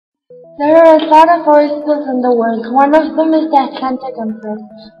There are a lot of oysters in the world. One of them is the Atlantic Empress.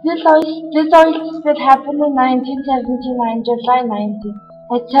 This oyster split happened in 1979, July 19,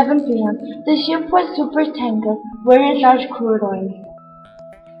 at 7 p.m. The ship was supertanker, very large crude oil.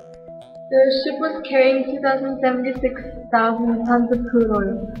 The ship was carrying 2,076,000 tons of crude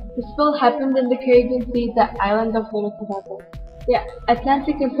oil. The spill happened in the Caribbean Sea, the island of Puerto Rico. The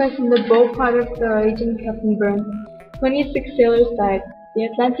Atlantic Empress and the boat part of the Norwegian captain burned. 26 sailors died. The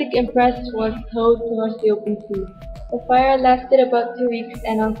Atlantic Empress was towed towards the open sea. The fire lasted about 2 weeks,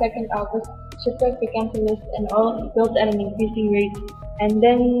 and on 2nd August, shipwreck began to list and oil spilled at an increasing rate. And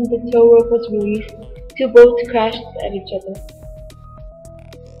then the tow rope was released. Two boats crashed at each other.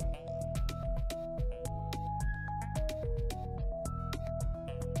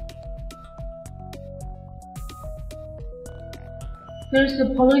 There's the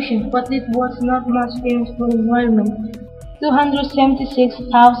pollution, but it was not much damage for the environment.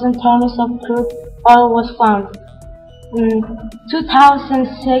 276,000 tons of crude oil was found.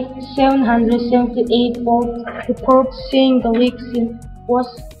 2,778 reports saying the leak was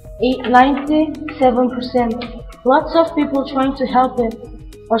 97%. Lots of people trying to help it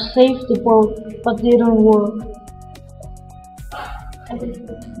or save the boat, but didn't work.